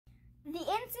the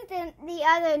incident the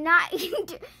other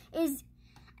night is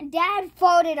Dad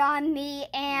folded on me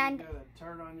and... You got a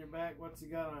turd on your back? What's he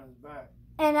got on his back?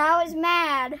 And I was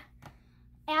mad.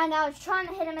 And I was trying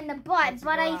to hit him in the butt, What's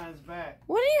but he got on his back?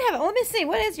 What do you have? Let me see.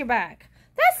 What is your back?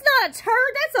 That's not a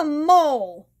turd. That's a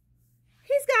mole.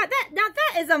 He's got that. Now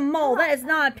that is a mole. That is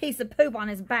not a piece of poop on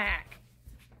his back.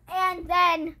 And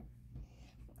then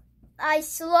I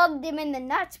slugged him in the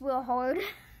nuts real hard.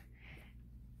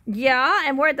 Yeah,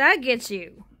 and where'd that get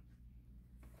you?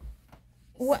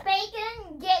 What?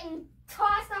 Spanking, getting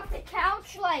tossed off the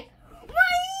couch like...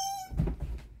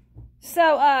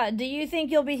 So, do you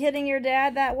think you'll be hitting your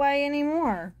dad that way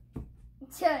anymore?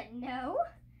 No.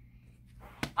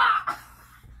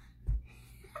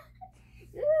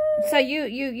 So you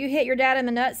hit your dad in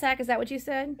the nutsack? Is that what you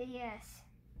said? Yes.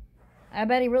 I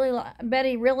bet he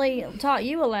really taught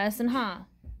you a lesson, huh?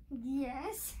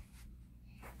 Yes.